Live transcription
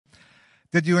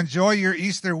Did you enjoy your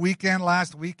Easter weekend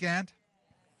last weekend?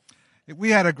 We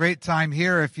had a great time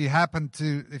here. If you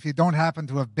don't happen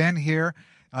to have been here,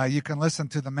 you can listen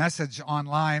to the message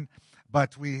online.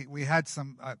 But we had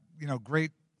some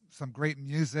great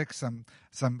music, some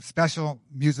special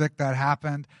music that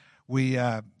happened. We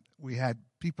had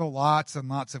people, lots and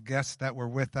lots of guests that were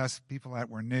with us, people that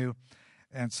were new,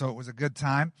 and so it was a good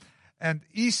time. And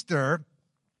Easter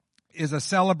is a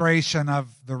celebration of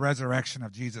the resurrection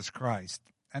of Jesus Christ.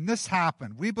 And this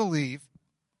happened. We believe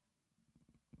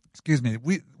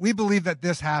that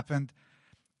this happened,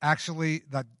 actually,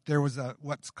 that there was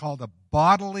what's called a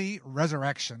bodily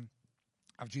resurrection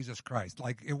of Jesus Christ.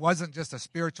 Like, it wasn't just a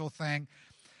spiritual thing.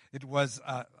 It was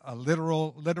a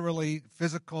literally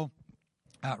physical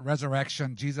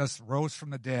resurrection. Jesus rose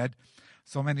from the dead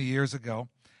so many years ago.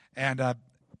 And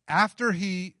after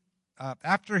he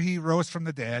rose from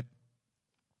the dead,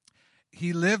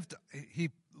 he lived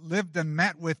and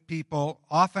met with people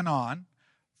off and on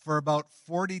for about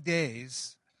 40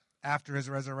 days after his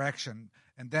resurrection,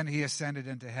 and then he ascended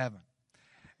into heaven.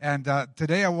 And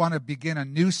today I want to begin a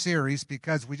new series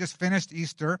because we just finished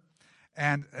Easter,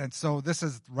 and so this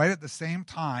is right at the same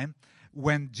time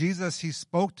when Jesus, he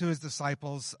spoke to his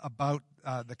disciples about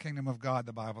the kingdom of God,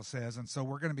 the Bible says. And so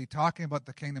we're going to be talking about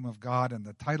the kingdom of God, and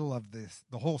the title of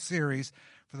the whole series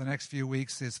for the next few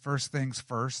weeks is First Things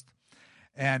First.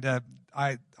 And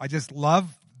I just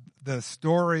love the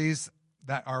stories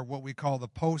that are what we call the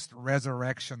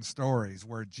post-resurrection stories,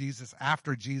 where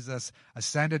after Jesus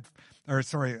rose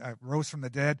from the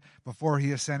dead, before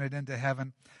he ascended into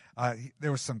heaven,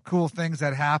 there were some cool things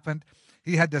that happened.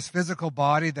 He had this physical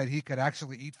body that he could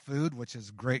actually eat food, which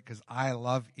is great because I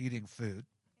love eating food.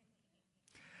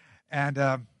 And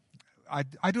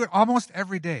I do it almost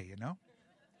every day,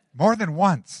 more than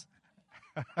once.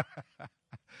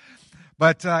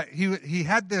 But he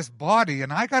had this body,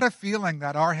 and I got a feeling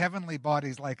that our heavenly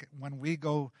bodies, like when we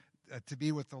go to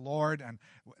be with the Lord, and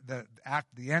at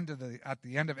the end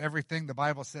of everything, the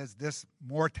Bible says this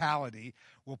mortality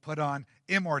will put on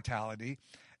immortality.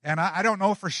 And I don't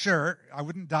know for sure, I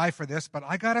wouldn't die for this, but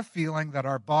I got a feeling that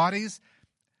our bodies,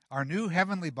 our new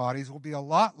heavenly bodies, will be a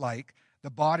lot like the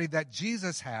body that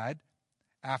Jesus had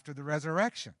after the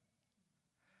resurrection.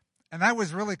 And that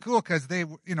was really cool because they,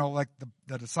 like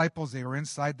the disciples, they were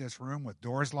inside this room with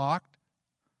doors locked.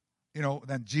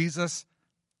 Then Jesus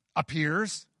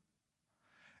appears.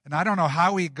 And I don't know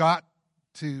how he got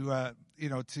to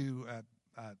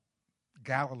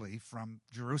Galilee from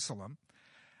Jerusalem.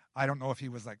 I don't know if he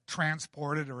was like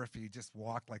transported or if he just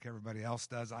walked like everybody else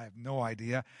does. I have no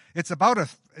idea. It's about a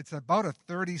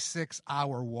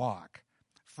 36-hour walk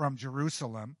from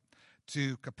Jerusalem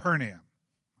to Capernaum,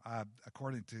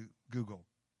 according to Google.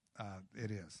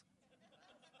 It is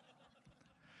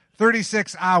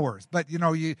 36 hours, but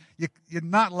you're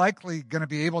not likely going to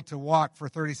be able to walk for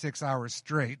 36 hours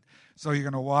straight. So you're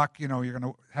going to walk, you're going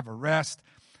to have a rest.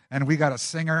 And we got a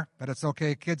singer, but it's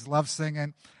okay. Kids love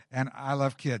singing, and I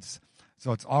love kids,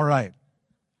 so it's all right.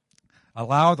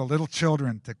 Allow the little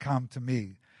children to come to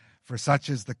me, for such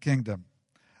is the kingdom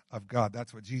of God.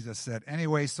 That's what Jesus said.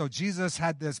 Anyway, so Jesus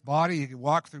had this body. He could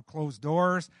walk through closed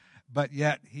doors, but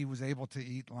yet he was able to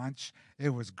eat lunch. It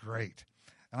was great,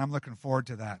 and I'm looking forward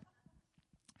to that.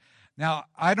 Now,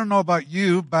 I don't know about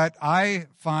you, but I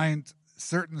find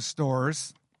certain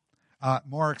stores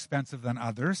more expensive than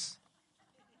others.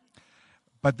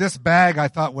 But this bag I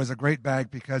thought was a great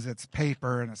bag because it's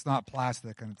paper and it's not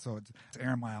plastic, and so it's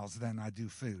air miles than I do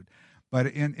food. But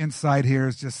inside here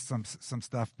is just some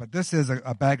stuff. But this is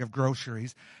a bag of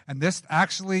groceries, and this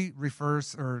actually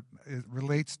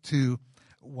relates to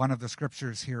one of the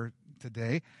scriptures here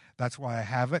today. That's why I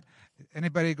have it.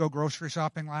 Anybody go grocery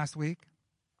shopping last week?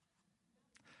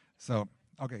 So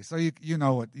you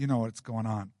know what's going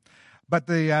on. But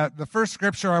the first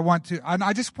scripture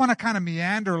I just want to kind of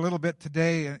meander a little bit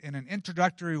today in an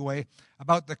introductory way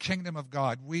about the kingdom of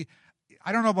God.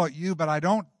 I don't know about you, but I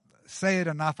don't say it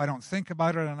enough. I don't think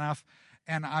about it enough,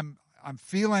 and I'm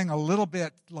feeling a little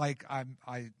bit like I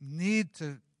need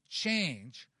to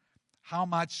change how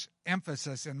much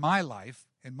emphasis in my life,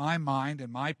 in my mind,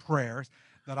 in my prayers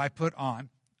that I put on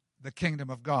the kingdom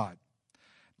of God.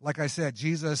 Like I said,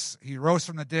 Jesus, he rose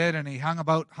from the dead, and he hung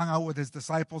out with his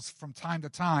disciples from time to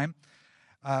time.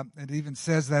 It even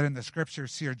says that in the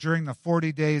scriptures here. During the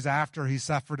 40 days after he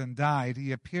suffered and died,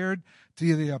 he appeared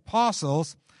to the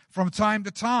apostles from time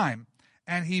to time,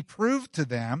 and he proved to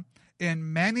them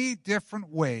in many different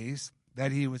ways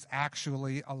that he was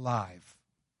actually alive.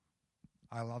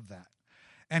 I love that.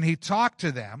 And he talked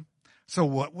to them. So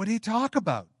what would he talk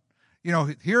about?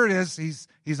 Here it is.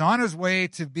 He's on his way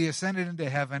to be ascended into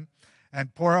heaven,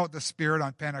 and pour out the Spirit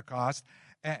on Pentecost.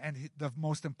 The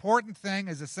most important thing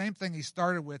is the same thing he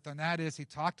started with, and that is he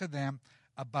talked to them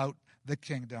about the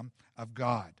kingdom of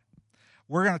God.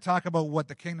 We're going to talk about what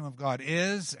the kingdom of God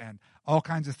is and all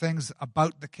kinds of things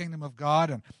about the kingdom of God.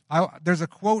 And there's a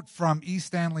quote from E.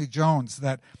 Stanley Jones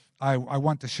that I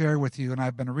want to share with you, and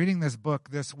I've been reading this book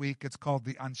this week. It's called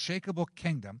The Unshakable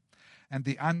Kingdom and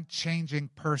the Unchanging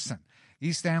Person.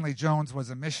 E. Stanley Jones was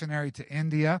a missionary to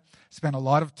India, spent a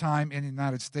lot of time in the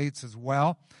United States as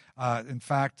well. In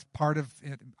fact, part of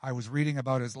it, I was reading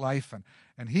about his life,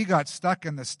 and he got stuck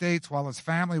in the States while his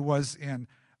family was in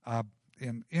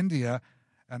India.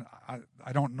 And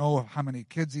I don't know how many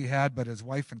kids he had, but his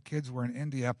wife and kids were in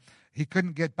India. He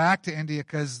couldn't get back to India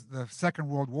because the Second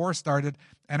World War started,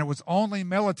 and it was only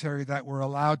military that were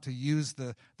allowed to use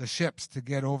the ships to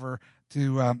get over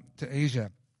to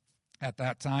Asia at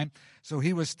that time. So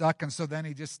he was stuck, and so then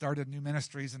he just started new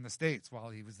ministries in the States while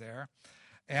he was there.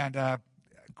 And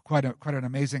quite an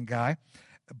amazing guy.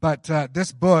 But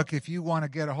this book, if you want to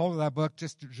get a hold of that book,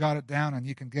 just jot it down, and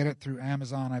you can get it through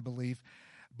Amazon, I believe.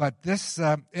 But this,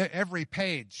 every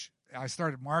page, I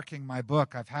started marking my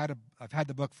book. I've had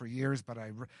the book for years, but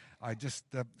I just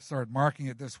started marking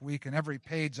it this week. And every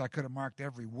page, I could have marked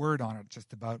every word on it,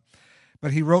 just about.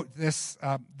 But he wrote this.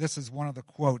 This is one of the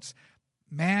quotes: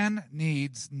 "Man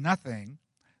needs nothing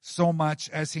so much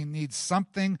as he needs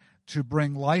something to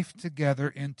bring life together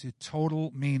into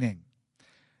total meaning.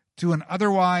 To an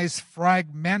otherwise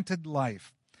fragmented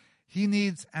life, he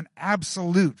needs an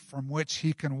absolute from which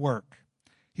he can work.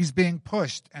 He's being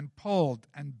pushed and pulled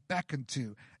and beckoned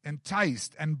to,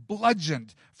 enticed and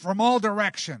bludgeoned from all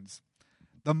directions.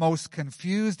 The most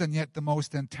confused and yet the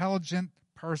most intelligent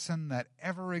person that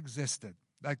ever existed."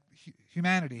 Like,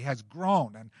 humanity has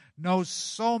grown and knows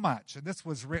so much. And this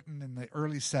was written in the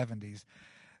early 70s.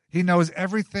 He knows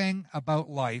everything about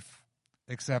life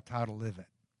except how to live it.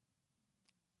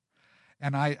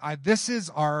 And this is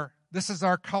our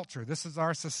culture. This is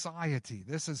our society.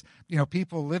 This is,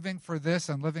 people living for this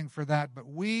and living for that. But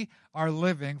we are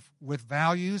living with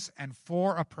values and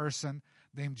for a person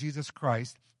named Jesus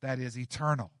Christ that is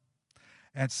eternal.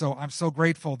 And so I'm so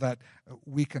grateful that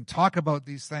we can talk about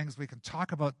these things. We can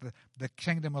talk about the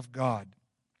kingdom of God.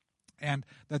 And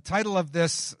the title of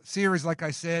this series, like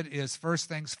I said, is First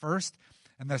Things First.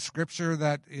 And the scripture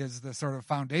that is the sort of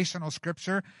foundational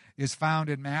scripture is found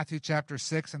in Matthew chapter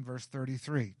 6 and verse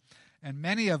 33. And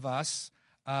many of us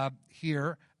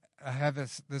here have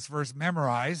this verse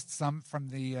memorized, some from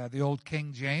the old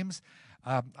King James.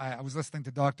 I was listening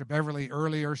to Dr. Beverly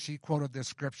earlier. She quoted this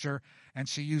scripture, and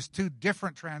she used two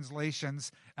different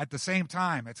translations at the same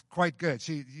time. It's quite good.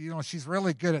 She's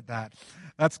really good at that.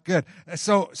 That's good.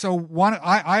 So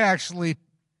I actually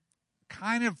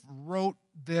kind of wrote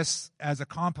this as a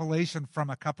compilation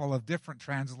from a couple of different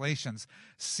translations.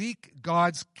 Seek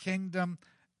God's kingdom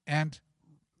and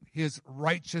his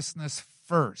righteousness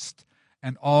first,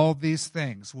 and all these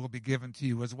things will be given to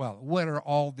you as well. What are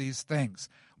all these things?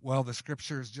 Well, the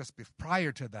scriptures just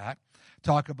prior to that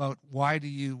talk about why do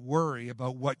you worry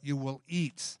about what you will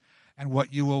eat and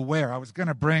what you will wear. I was going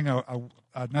to bring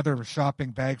another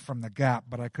shopping bag from the Gap,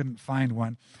 but I couldn't find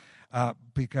one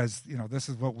because, this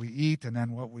is what we eat and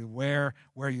then what we wear,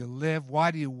 where you live.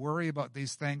 Why do you worry about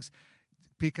these things?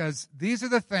 Because these are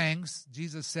the things,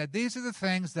 Jesus said, these are the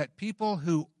things that people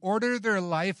who order their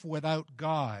life without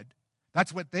God,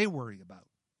 that's what they worry about.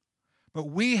 But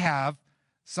we have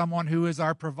someone who is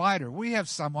our provider. We have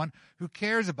someone who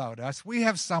cares about us. We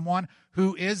have someone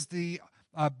who is the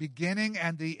beginning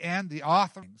and the end, the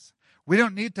author. We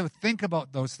don't need to think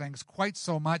about those things quite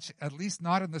so much, at least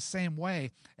not in the same way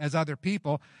as other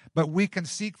people, but we can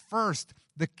seek first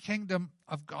the kingdom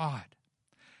of God.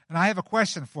 And I have a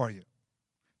question for you,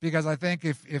 because I think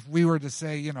if we were to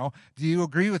say, do you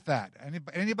agree with that?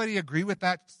 Anybody agree with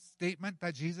that statement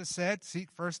that Jesus said? Seek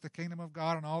first the kingdom of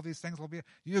God and all these things will be.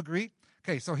 You agree?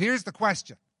 Okay, so here's the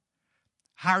question.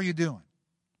 How are you doing?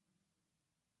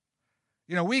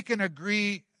 We can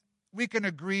agree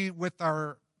with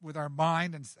our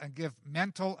mind and give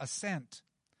mental assent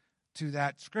to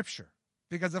that scripture,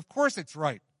 because of course it's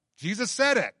right. Jesus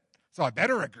said it, so I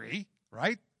better agree,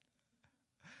 right?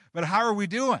 But how are we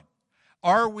doing?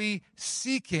 Are we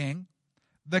seeking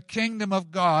the kingdom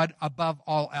of God above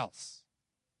all else?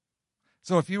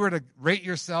 So if you were to rate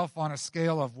yourself on a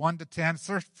scale of 1 to 10,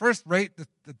 first rate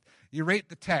you rate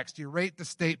the text, you rate the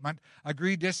statement,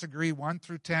 agree, disagree, 1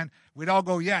 through 10. We'd all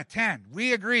go, yeah, 10.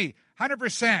 We agree,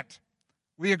 100%.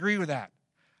 We agree with that.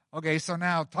 Okay, so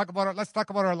now let's talk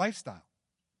about our lifestyle.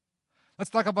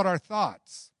 Let's talk about our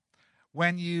thoughts.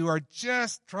 when you are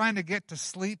just trying to get to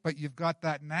sleep, but you've got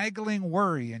that nagging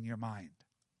worry in your mind.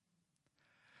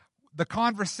 The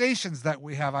conversations that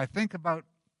we have, I think about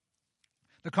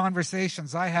the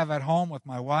conversations I have at home with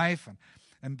my wife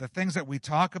and the things that we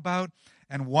talk about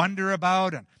and wonder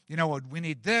about, and, we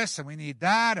need this and we need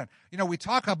that. And, we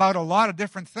talk about a lot of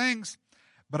different things,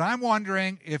 but I'm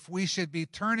wondering if we should be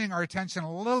turning our attention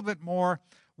a little bit more,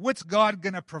 what's God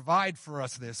going to provide for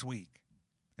us this week?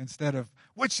 Instead of,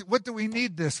 what do we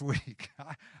need this week?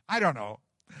 I don't know.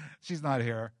 She's not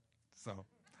here, so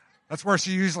that's where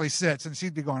she usually sits, and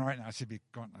she'd be going right now. She'd be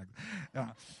going like,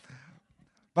 yeah.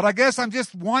 But I guess I'm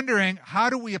just wondering, how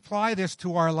do we apply this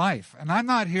to our life? And I'm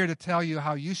not here to tell you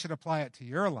how you should apply it to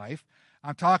your life.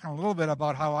 I'm talking a little bit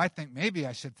about how I think maybe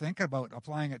I should think about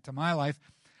applying it to my life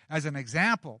as an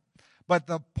example. But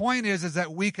the point is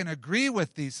that we can agree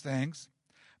with these things,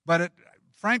 but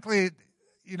frankly,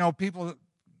 people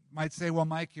might say, well,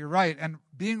 Mike, you're right. And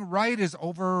being right is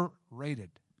overrated.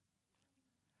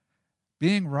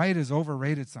 Being right is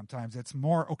overrated sometimes. It's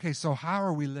more, okay, so how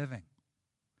are we living?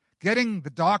 Getting the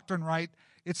doctrine right,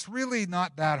 it's really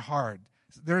not that hard.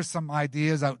 There's some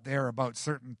ideas out there about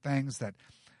certain things that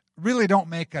really don't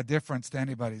make a difference to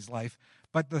anybody's life.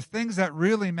 But the things that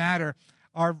really matter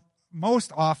are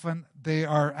most often, they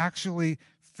are actually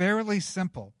fairly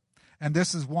simple. And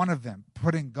this is one of them,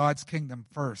 putting God's kingdom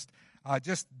first.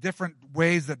 Just different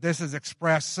ways that this is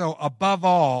expressed. So above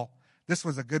all, this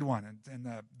was a good one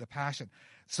in the Passion.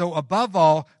 So above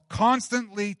all,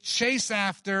 constantly chase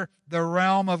after the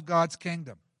realm of God's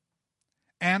kingdom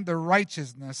and the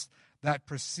righteousness that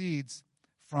proceeds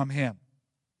from him.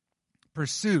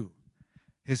 Pursue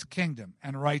his kingdom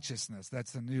and righteousness.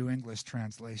 That's the New English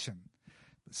translation.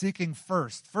 Seeking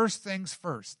first things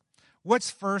first.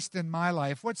 What's first in my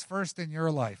life? What's first in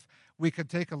your life? We could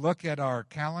take a look at our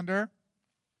calendar.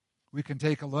 We can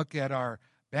take a look at our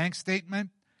bank statement.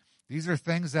 These are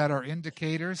things that are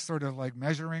indicators, sort of like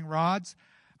measuring rods.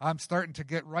 I'm starting to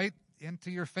get right into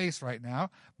your face right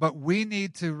now, but we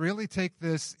need to really take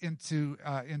this take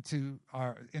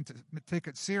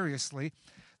it seriously.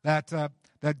 That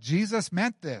Jesus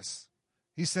meant this.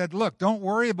 He said, "Look, don't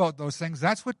worry about those things.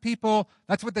 That's what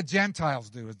the Gentiles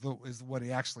do." Is what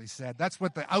he actually said. That's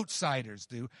what the outsiders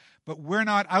do. But we're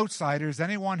not outsiders.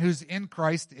 Anyone who's in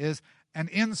Christ is an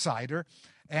insider.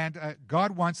 And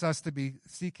God wants us to be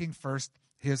seeking first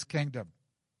his kingdom.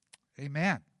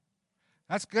 Amen.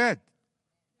 That's good.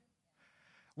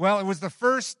 Well,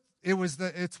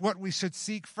 it's what we should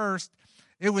seek first.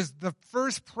 It was the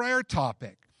first prayer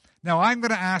topic. Now, I'm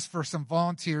going to ask for some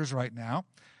volunteers right now.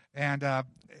 And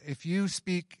if you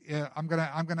speak, I'm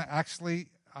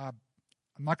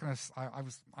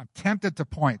tempted to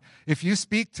point. If you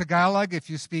speak Tagalog, if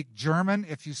you speak German,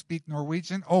 if you speak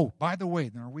Norwegian. Oh, by the way,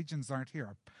 the Norwegians aren't here.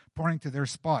 I'm pointing to their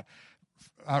spot.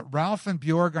 Ralph and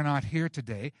Bjorg are not here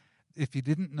today. If you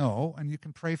didn't know, and you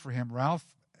can pray for him, Ralph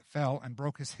fell and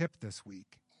broke his hip this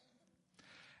week.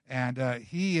 And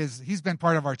he's been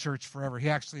part of our church forever. He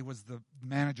actually was the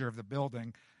manager of the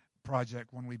building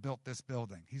project when we built this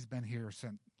building. He's been here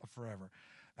since forever.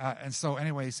 And so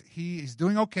anyways, he's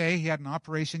doing okay. He had an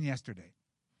operation yesterday.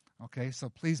 Okay, so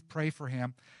please pray for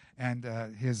him and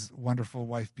his wonderful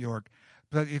wife, Bjork.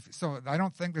 But I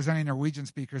don't think there's any Norwegian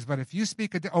speakers, but if you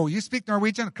speak, you speak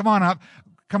Norwegian? Come on up.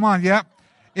 Come on, yeah.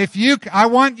 I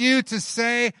want you to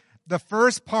say the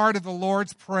first part of the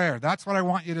Lord's Prayer. That's what I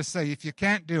want you to say. If you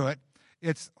can't do it,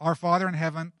 it's Our Father in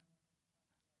heaven,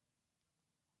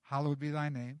 hallowed be thy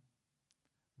name.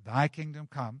 Thy kingdom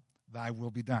come, thy will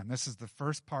be done. This is the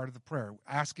first part of the prayer,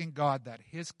 asking God that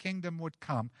his kingdom would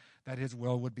come, that his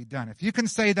will would be done. If you can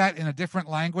say that in a different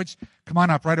language, come on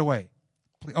up right away.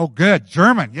 Please. Oh, good.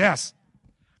 German, yes.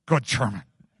 Good German.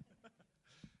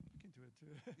 You can do it too.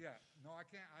 Yeah, no, I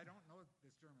can't. I don't know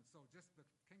this German, so just the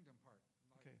kingdom part.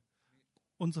 Okay.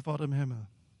 Unser Vater im Himmel.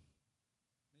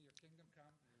 May your kingdom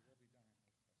come, your will be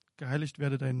done. Geheiligt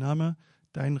werde dein Name,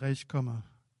 dein Reich komme.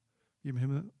 Wie im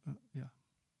Himmel, ja.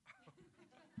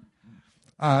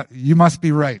 You must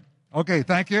be right. Okay,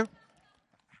 thank you. And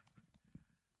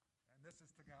this is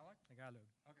Tagalog? Tagalog.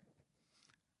 Okay.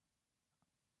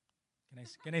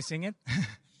 Can I sing it?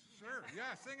 Sure,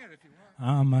 yeah, sing it if you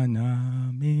want. Ama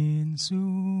namin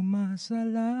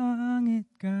sumasalangit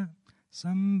ka,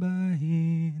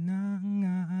 sambahin ang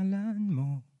ngalan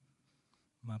mo,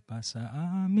 mapasa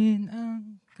amin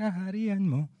ang kaharian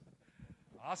mo.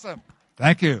 Awesome.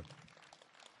 Thank you.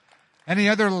 Any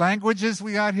other languages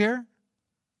we got here?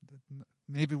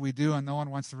 Maybe we do and no one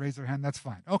wants to raise their hand. That's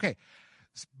fine. Okay.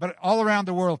 But all around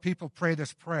the world, people pray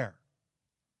this prayer.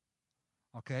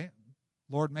 Okay?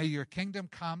 Lord, may your kingdom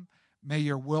come. May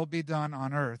your will be done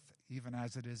on earth, even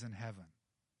as it is in heaven.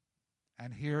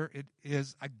 And here it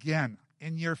is again,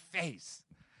 in your face,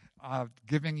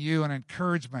 giving you an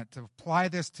encouragement to apply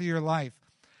this to your life.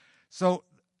 So,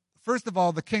 first of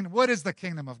all, the kingdom. What is the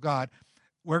kingdom of God?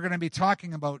 We're going to be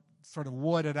talking about sort of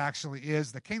what it actually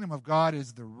is. The kingdom of God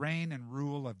is the reign and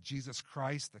rule of Jesus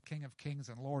Christ, the King of Kings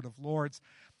and Lord of Lords.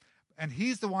 And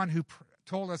he's the one who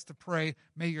told us to pray,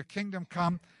 may your kingdom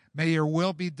come, may your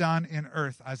will be done in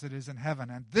earth as it is in heaven.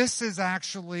 And this is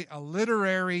actually a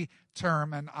literary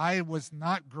term, and I was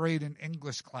not great in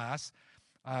English class.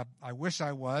 I wish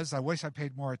I was. I wish I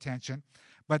paid more attention.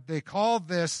 But they call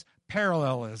this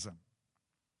parallelism.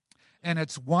 And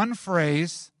it's one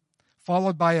phrase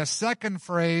followed by a second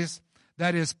phrase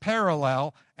that is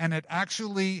parallel, and it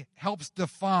actually helps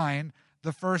define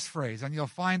the first phrase. And you'll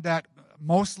find that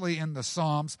mostly in the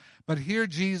Psalms. But here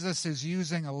Jesus is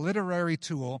using a literary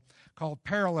tool called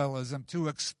parallelism to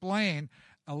explain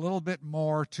a little bit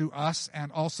more to us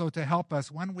and also to help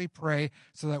us when we pray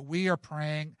so that we are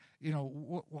praying,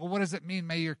 what does it mean,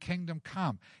 may your kingdom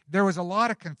come? There was a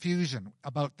lot of confusion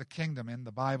about the kingdom in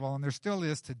the Bible, and there still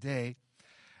is today.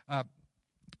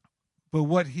 But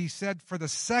what he said for the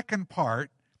second part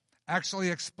actually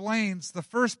explains the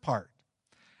first part.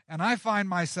 And I find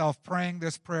myself praying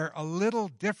this prayer a little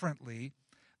differently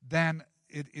than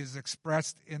it is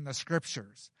expressed in the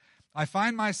Scriptures. I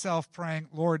find myself praying,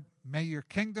 Lord, may your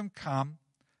kingdom come,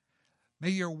 may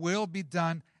your will be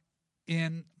done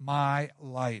in my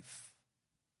life,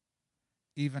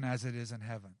 even as it is in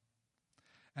heaven.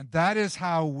 And that is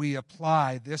how we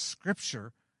apply this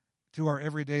Scripture to our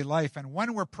everyday life. And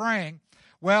when we're praying,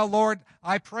 well, Lord,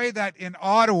 I pray that in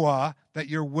Ottawa that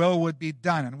your will would be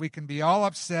done. And we can be all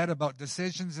upset about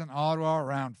decisions in Ottawa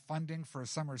around funding for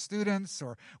summer students,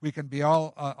 or we can be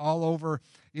all over,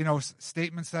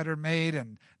 statements that are made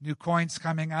and new coins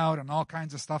coming out and all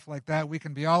kinds of stuff like that. We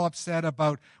can be all upset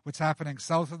about what's happening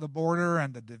south of the border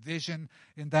and the division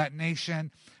in that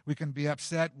nation. We can be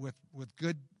upset with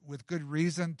good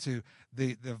reason to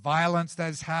the violence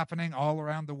that is happening all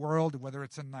around the world, whether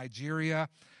it's in Nigeria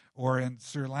or in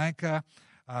Sri Lanka,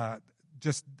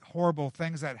 just horrible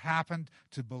things that happened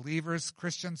to believers.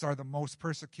 Christians are the most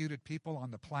persecuted people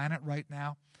on the planet right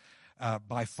now,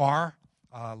 by far.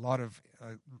 A lot of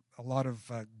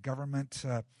government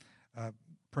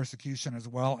persecution as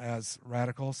well as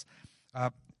radicals.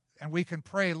 And we can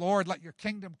pray, Lord, let your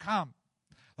kingdom come.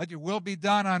 Let your will be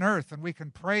done on earth. And we can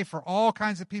pray for all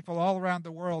kinds of people all around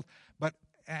the world.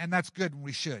 And that's good, and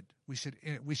we should. We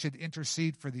should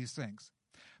intercede for these things.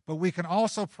 But we can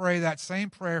also pray that same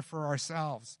prayer for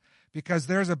ourselves, because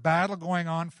there's a battle going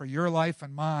on for your life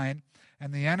and mine,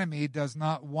 and the enemy does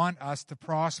not want us to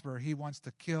prosper. He wants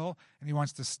to kill, and he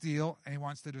wants to steal, and he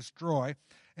wants to destroy.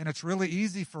 And it's really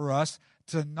easy for us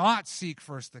to not seek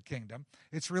first the kingdom.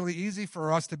 It's really easy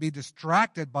for us to be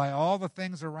distracted by all the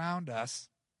things around us,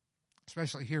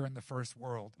 especially here in the first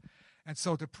world. And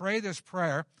so to pray this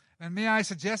prayer, and may I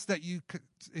suggest that you could,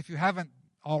 if you haven't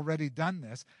already done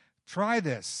this, try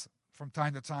this from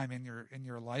time to time in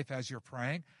your life as you're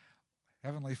praying.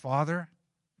 Heavenly Father,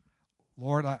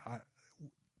 Lord,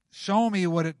 show me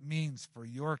what it means for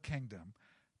your kingdom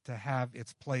to have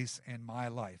its place in my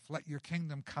life. Let your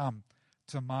kingdom come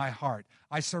to my heart.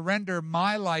 I surrender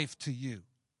my life to you.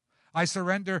 I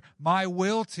surrender my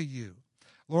will to you.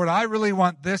 Lord, I really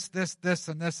want this,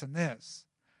 and this, and this.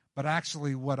 But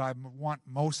actually what I want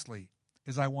mostly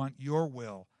is I want your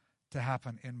will to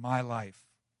happen in my life.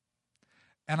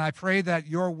 And I pray that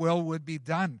your will would be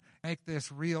done. Make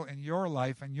this real in your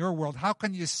life and your world. How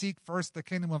can you seek first the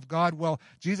kingdom of God? Well,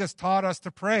 Jesus taught us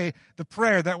to pray the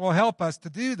prayer that will help us to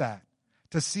do that.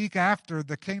 To seek after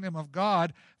the kingdom of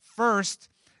God first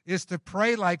is to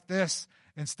pray like this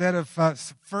instead of,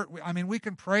 we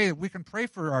can pray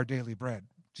for our daily bread.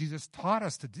 Jesus taught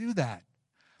us to do that.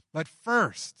 But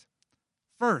first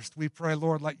we pray,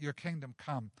 Lord, let your kingdom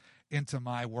come into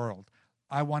my world.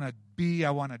 I want to be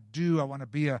a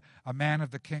man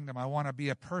of the kingdom. I want to be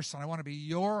a person. I want to be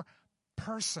your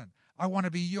person. I want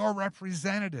to be your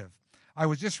representative. I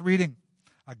was just reading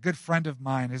a good friend of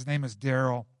mine. His name is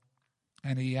Daryl,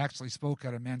 and he actually spoke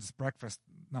at a men's breakfast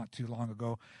not too long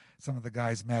ago. Some of the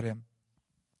guys met him.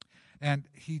 And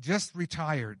he just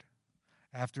retired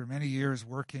after many years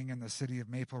working in the city of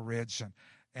Maple Ridge.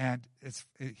 And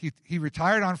he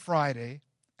retired on Friday,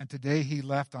 and today he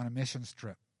left on a missions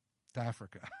trip to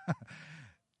Africa.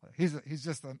 He's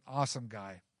just an awesome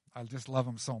guy. I just love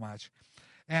him so much.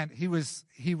 And he was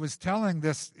telling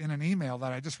this in an email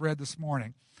that I just read this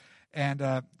morning.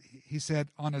 And he said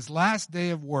on his last day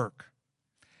of work,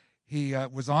 he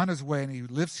was on his way, and he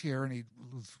lives here, and he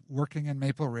was working in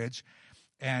Maple Ridge.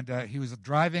 And he was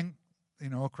driving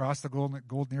across the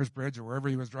Golden Ears Bridge or wherever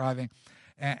he was driving.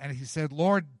 And he said,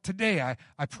 Lord, today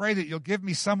I pray that you'll give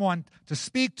me someone to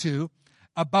speak to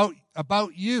about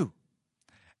you.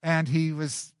 And he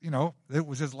was, it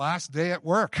was his last day at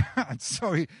work. And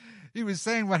so he was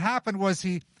saying what happened was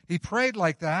he prayed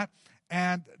like that.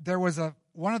 And there was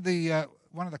one of the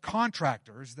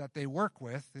contractors that they work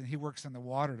with, and he works in the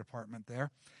water department there.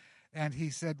 And he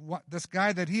said, this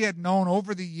guy that he had known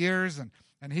over the years,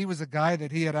 and he was a guy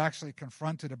that he had actually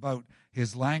confronted about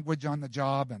his language on the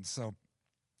job. And so,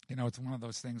 it's one of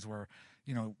those things where,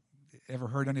 ever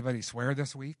heard anybody swear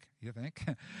this week, you think?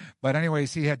 But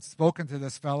anyways, he had spoken to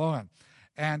this fellow,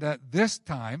 and this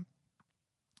time,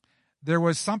 there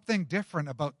was something different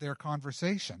about their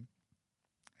conversation.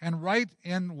 And right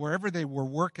in wherever they were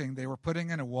working, they were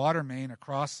putting in a water main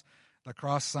across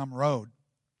some road.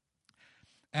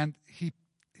 And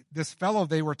this fellow,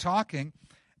 they were talking,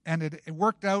 and it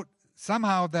worked out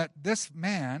somehow that this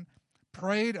man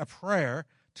prayed a prayer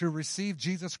to receive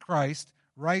Jesus Christ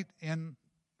right in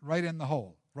the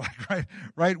hole,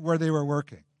 right where they were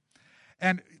working.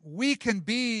 And we can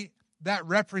be that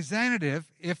representative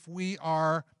if we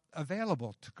are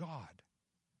available to God.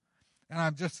 And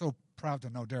I'm just so proud to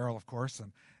know Daryl, of course,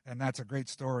 and that's a great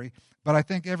story. But I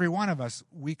think every one of us,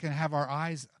 we can have our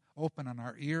eyes open and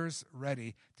our ears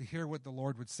ready to hear what the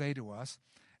Lord would say to us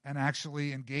and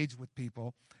actually engage with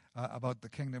people about the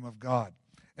kingdom of God.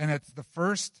 And it's the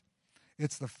first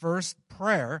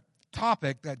prayer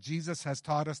topic that Jesus has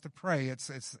taught us to pray. It's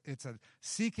a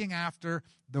seeking after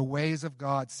the ways of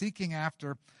God, seeking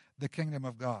after the kingdom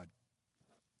of God.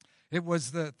 It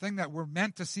was the thing that we're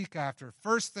meant to seek after.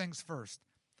 First things first.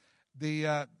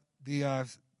 It's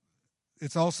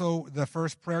also the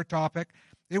first prayer topic.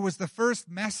 It was the first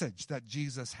message that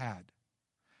Jesus had.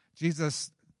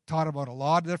 Jesus taught about a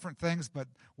lot of different things, but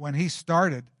when he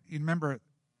started, you remember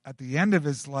at the end of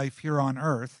his life here on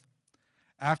earth,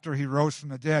 after he rose from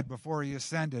the dead, before he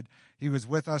ascended, he was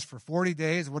with us for 40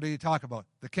 days. What did he talk about?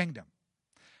 The kingdom.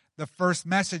 The first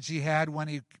message he had when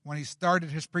he started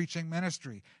his preaching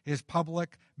ministry, his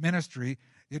public ministry,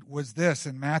 it was this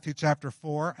in Matthew chapter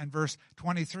 4 and verse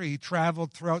 23. He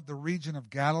traveled throughout the region of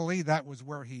Galilee. That was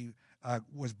where he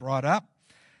was brought up,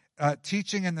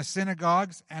 teaching in the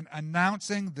synagogues and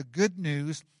announcing the good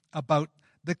news about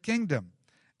the kingdom.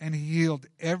 And he healed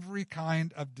every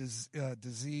kind of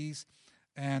disease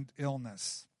and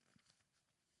illness.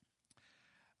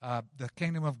 The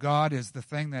kingdom of God is the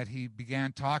thing that he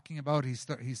began talking about. He's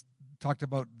talked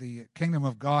about the kingdom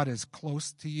of God is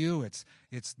close to you. It's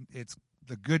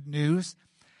the good news.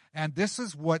 And this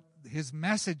is what his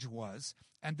message was.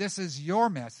 And this is your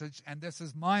message, and this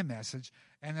is my message.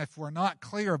 And if we're not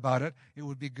clear about it, it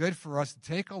would be good for us to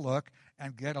take a look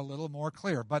and get a little more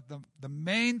clear. But the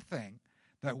main thing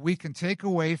that we can take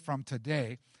away from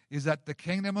today is that the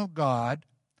kingdom of God,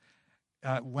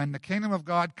 when the kingdom of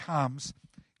God comes,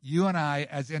 you and I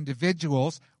as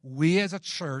individuals, we as a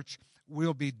church,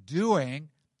 will be doing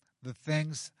the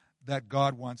things that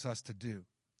God wants us to do.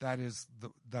 That is,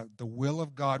 the will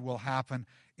of God will happen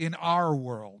in our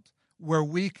world, where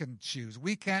we can choose.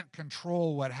 We can't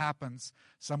control what happens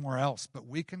somewhere else, but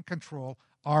we can control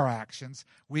our actions.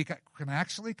 We can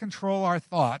actually control our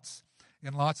thoughts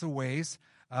in lots of ways.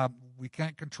 We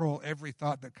can't control every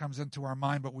thought that comes into our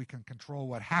mind, but we can control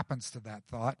what happens to that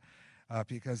thought,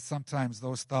 because sometimes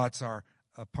those thoughts are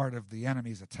a part of the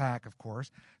enemy's attack, of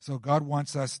course. So God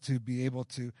wants us to be able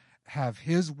to have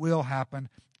his will happen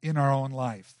in our own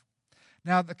life.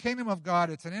 Now, the kingdom of God,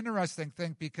 it's an interesting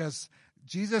thing because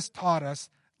Jesus taught us,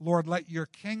 Lord, let your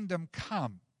kingdom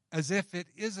come, as if it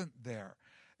isn't there.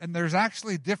 And there's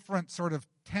actually different sort of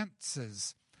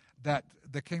tenses that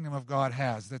the kingdom of God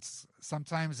has. That's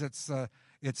sometimes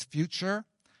it's future,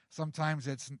 sometimes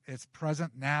it's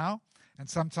present now, and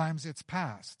sometimes it's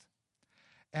past.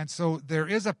 And so there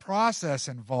is a process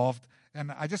involved,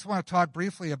 and I just want to talk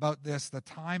briefly about this, the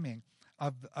timing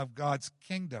of God's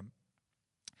kingdom.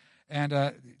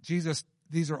 And Jesus,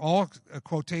 these are all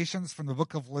quotations from the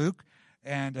book of Luke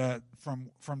and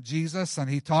from Jesus, and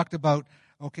he talked about,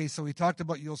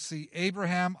 you'll see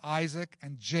Abraham, Isaac,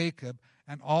 and Jacob,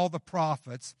 and all the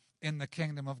prophets in the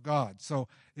kingdom of God. So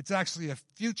it's actually a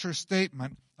future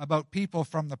statement about people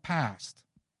from the past.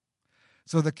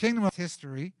 So the kingdom of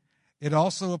history, it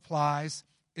also applies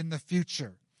in the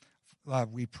future.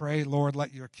 We pray, Lord,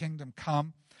 let your kingdom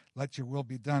come, let your will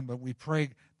be done. But we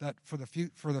pray that for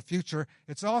the future.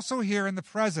 It's also here in the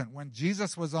present. When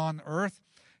Jesus was on earth,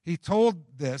 he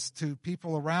told this to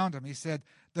people around him. He said,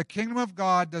 the kingdom of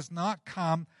God does not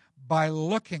come by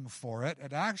looking for it.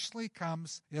 It actually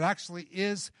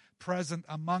is present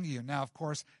among you. Now, of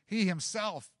course, he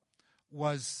himself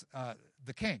was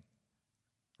the king,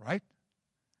 right?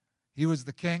 He was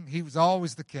the king. He was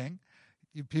always the king.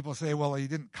 People say, well, he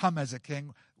didn't come as a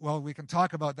king. Well, we can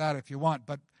talk about that if you want,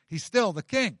 but he's still the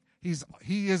king.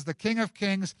 He is the King of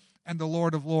Kings and the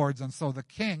Lord of Lords, and so the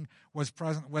king was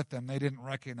present with them. They didn't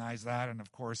recognize that, and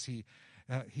of course he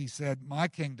said, "My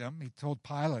kingdom." He told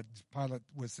Pilate. Pilate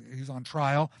was on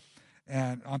trial,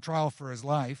 and on trial for his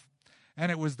life,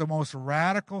 and it was the most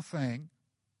radical thing.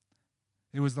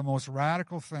 It was the most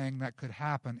radical thing that could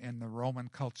happen in the Roman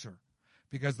culture,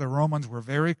 because the Romans were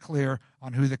very clear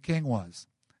on who the king was.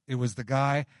 It was the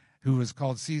guy who was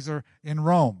called Caesar in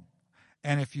Rome.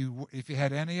 And if you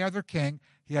had any other king,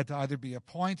 he had to either be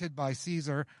appointed by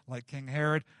Caesar, like King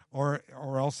Herod, or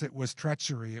else it was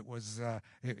treachery. It was a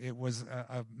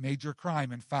major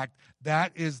crime. In fact,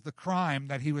 that is the crime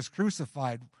that he was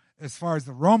crucified. As far as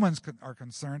the Romans are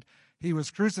concerned, he was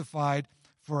crucified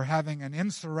for having an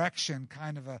insurrection,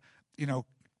 kind of a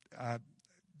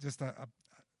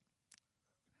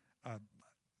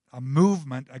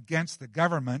movement against the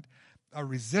government, a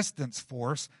resistance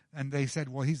force, and they said,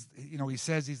 well, he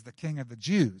says he's the king of the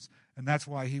Jews, and that's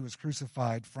why he was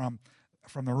crucified from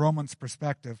the Romans'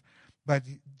 perspective. But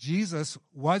Jesus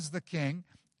was the king,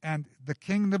 and the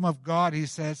kingdom of God, he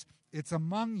says, it's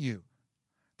among you.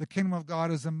 The kingdom of God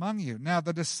is among you. Now,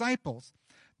 the disciples,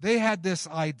 they had this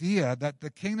idea that the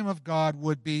kingdom of God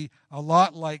would be a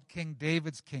lot like King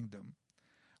David's kingdom,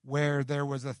 where there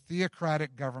was a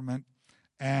theocratic government,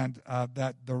 and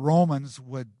that the Romans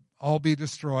would all be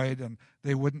destroyed and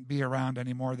they wouldn't be around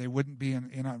anymore. They wouldn't be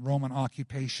in a Roman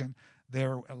occupation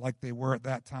there like they were at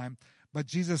that time. But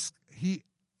Jesus, he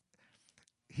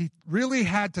really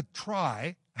had to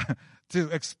try to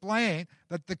explain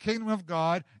that the kingdom of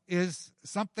God is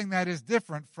something that is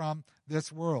different from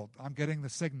this world. I'm getting the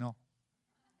signal.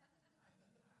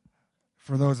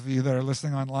 For those of you that are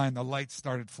listening online, the lights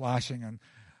started flashing, and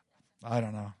I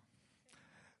don't know.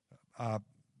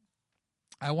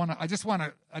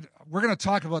 We're going to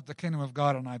talk about the kingdom of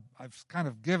God, and I've kind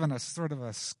of given a sort of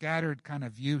a scattered kind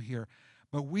of view here,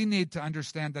 but we need to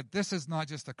understand that this is not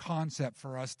just a concept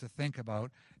for us to think about.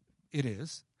 It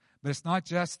is, but it's not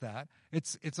just that.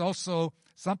 It's also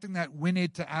something that we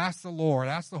need to ask the Lord,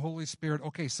 ask the Holy Spirit,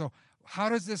 okay, so how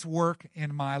does this work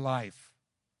in my life?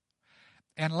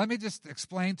 And let me just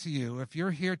explain to you, if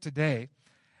you're here today,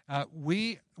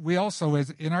 we also, as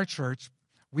in our church,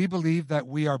 we believe that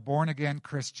we are born-again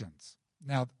Christians.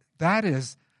 Now, that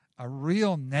is a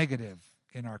real negative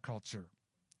in our culture.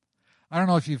 I don't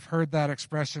know if you've heard that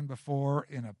expression before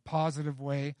in a positive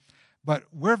way, but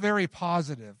we're very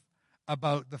positive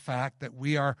about the fact that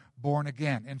we are born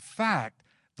again. In fact,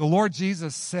 the Lord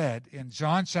Jesus said in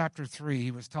John chapter 3,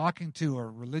 he was talking to a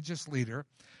religious leader,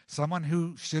 someone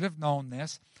who should have known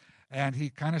this, and he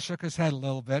kind of shook his head a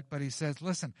little bit, but he says,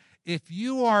 listen, if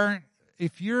you're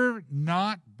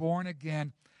not born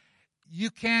again, you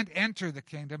can't enter the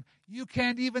kingdom. You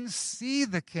can't even see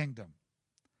the kingdom.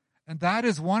 And that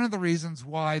is one of the reasons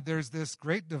why there's this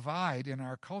great divide in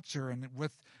our culture and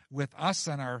with us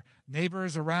and our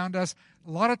neighbors around us.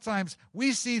 A lot of times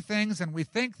we see things and we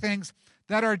think things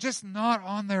that are just not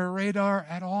on their radar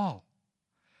at all.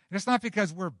 And it's not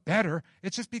because we're better.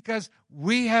 It's just because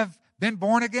we have been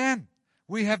born again.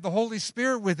 We have the Holy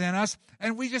Spirit within us,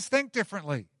 and we just think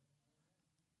differently.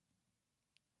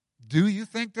 Do you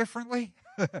think differently?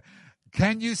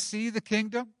 Can you see the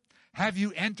kingdom? Have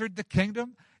you entered the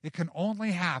kingdom? It can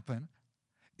only happen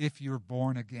if you're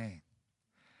born again.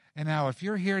 And now, if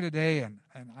you're here today, and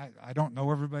I don't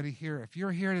know everybody here, if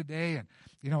you're here today and,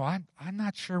 I'm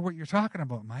not sure what you're talking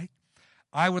about, Mike,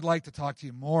 I would like to talk to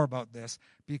you more about this,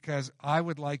 because I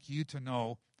would like you to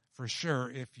know for sure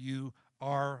if you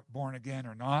are born again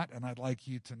or not, and I'd like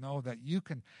you to know that you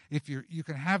can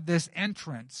have this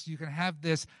entrance, you can have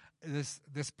this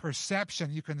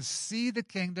perception, you can see the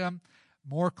kingdom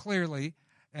more clearly,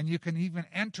 and you can even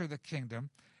enter the kingdom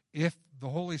if the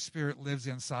Holy Spirit lives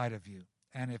inside of you,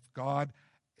 and if God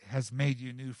has made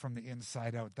you new from the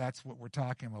inside out. That's what we're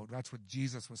talking about. That's what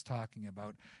Jesus was talking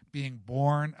about, being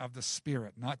born of the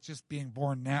Spirit, not just being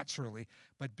born naturally,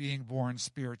 but being born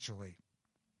spiritually.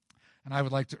 And I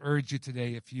would like to urge you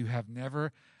today, if you have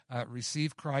never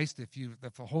received Christ, if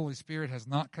the Holy Spirit has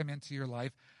not come into your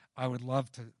life, I would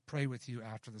love to pray with you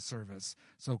after the service.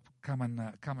 So come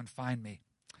and find me.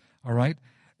 All right?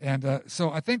 And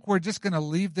so I think we're just going to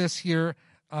leave this here.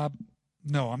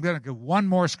 No, I'm going to go one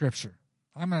more scripture.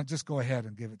 I'm going to just go ahead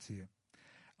and give it to you.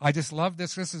 I just love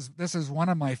this. This is one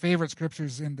of my favorite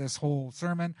scriptures in this whole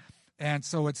sermon. And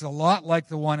so it's a lot like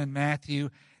the one in Matthew.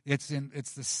 It's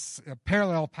this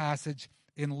parallel passage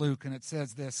in Luke, and it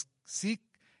says this: seek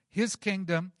his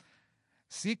kingdom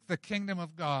Seek the kingdom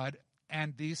of God,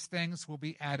 and these things will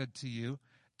be added to you.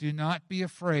 Do not be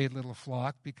afraid, little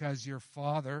flock, because your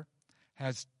Father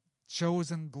has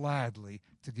chosen gladly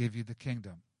to give you the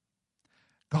kingdom.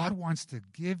 God wants to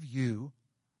give you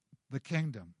the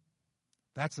kingdom.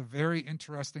 That's a very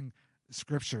interesting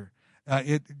scripture.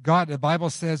 The Bible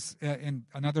says in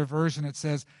another version, it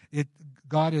says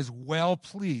God is well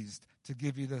pleased to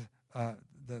give you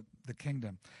the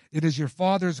kingdom. It is your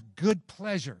Father's good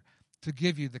pleasure to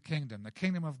give you the kingdom. The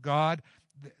kingdom of God.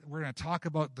 We're going to talk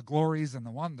about the glories and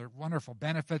the wonderful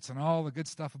benefits and all the good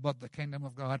stuff about the kingdom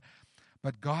of God.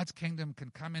 But God's kingdom can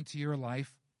come into your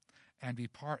life and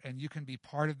you can be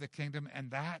part of the kingdom, and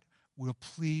that will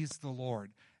please the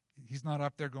Lord. He's not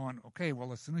up there going, okay,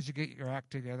 well, as soon as you get your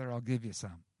act together, I'll give you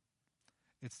some.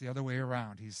 It's the other way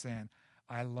around. He's saying,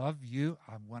 I love you.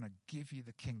 I want to give you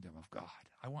the kingdom of God.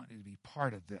 I want you to be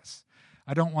part of this.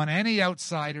 I don't want any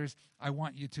outsiders. I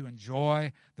want you to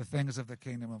enjoy the things of the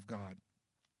kingdom of God.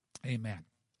 Amen.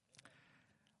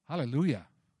 Hallelujah.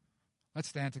 Let's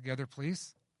stand together,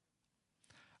 please.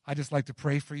 I'd just like to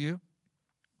pray for you.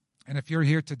 And if you're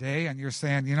here today and you're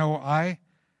saying, you know, I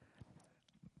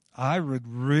would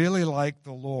really like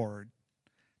the Lord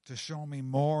to show me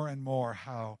more and more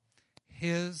how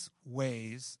His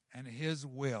ways and His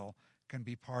will can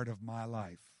be part of my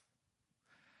life,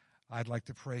 I'd like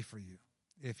to pray for you.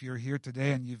 If you're here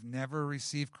today and you've never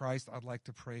received Christ, I'd like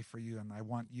to pray for you, and I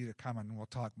want you to come and we'll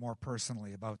talk more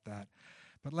personally about that.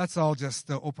 But let's all just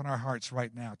open our hearts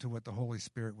right now to what the Holy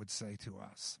Spirit would say to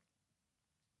us.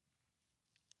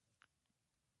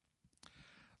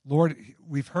 Lord,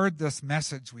 we've heard this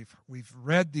message. We've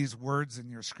read these words in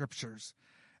your scriptures,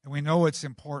 and we know it's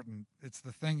important. It's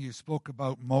the thing you spoke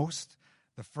about most,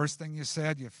 the first thing you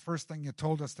said, the first thing you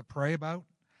told us to pray about.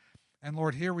 And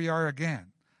Lord, here we are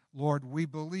again. Lord, we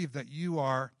believe that you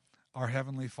are our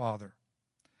Heavenly Father,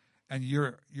 and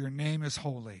your name is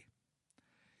holy.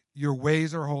 Your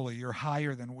ways are holy. You're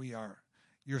higher than we are.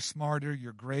 You're smarter,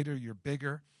 you're greater, you're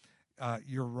bigger.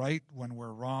 You're right when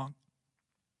we're wrong.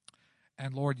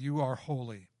 And Lord, you are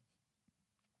holy.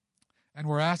 And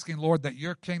we're asking, Lord, that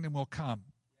your kingdom will come.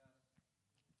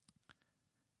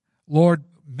 Lord,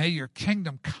 may your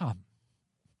kingdom come,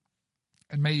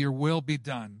 and may your will be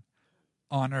done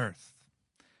on earth.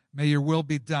 May your will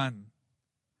be done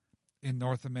in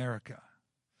North America,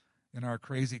 in our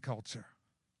crazy culture.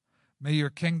 May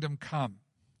your kingdom come.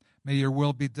 May your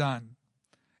will be done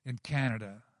in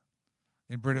Canada,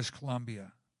 in British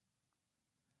Columbia,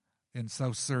 in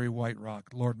South Surrey, White Rock.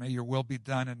 Lord, may your will be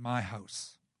done in my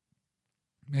house.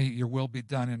 May your will be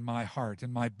done in my heart,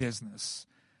 in my business,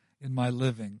 in my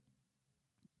living,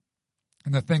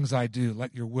 in the things I do.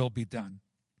 Let your will be done.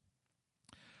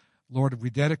 Lord, we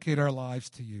dedicate our lives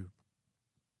to you.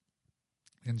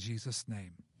 In Jesus'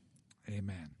 name,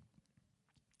 amen.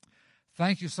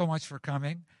 Thank you so much for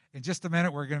coming. In just a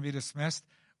minute, we're going to be dismissed,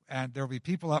 and there will be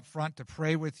people up front to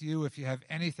pray with you if you have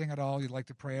anything at all you'd like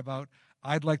to pray about.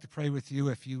 I'd like to pray with you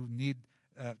if you need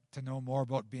to know more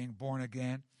about being born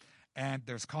again. And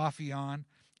there's coffee on.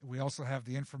 We also have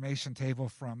the information table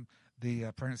from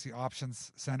the Pregnancy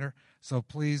Options Center. So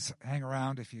please hang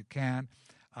around if you can.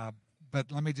 But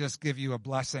let me just give you a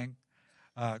blessing.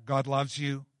 God loves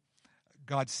you.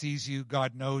 God sees you.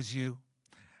 God knows you.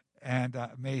 And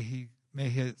may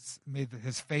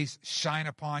his face shine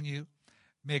upon you.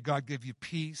 May God give you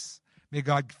peace. May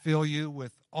God fill you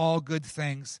with all good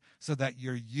things so that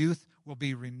your youth will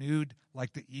be renewed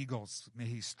like the eagles. May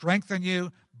he strengthen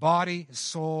you, body,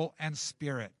 soul, and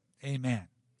spirit. Amen.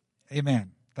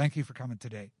 Amen. Thank you for coming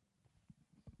today.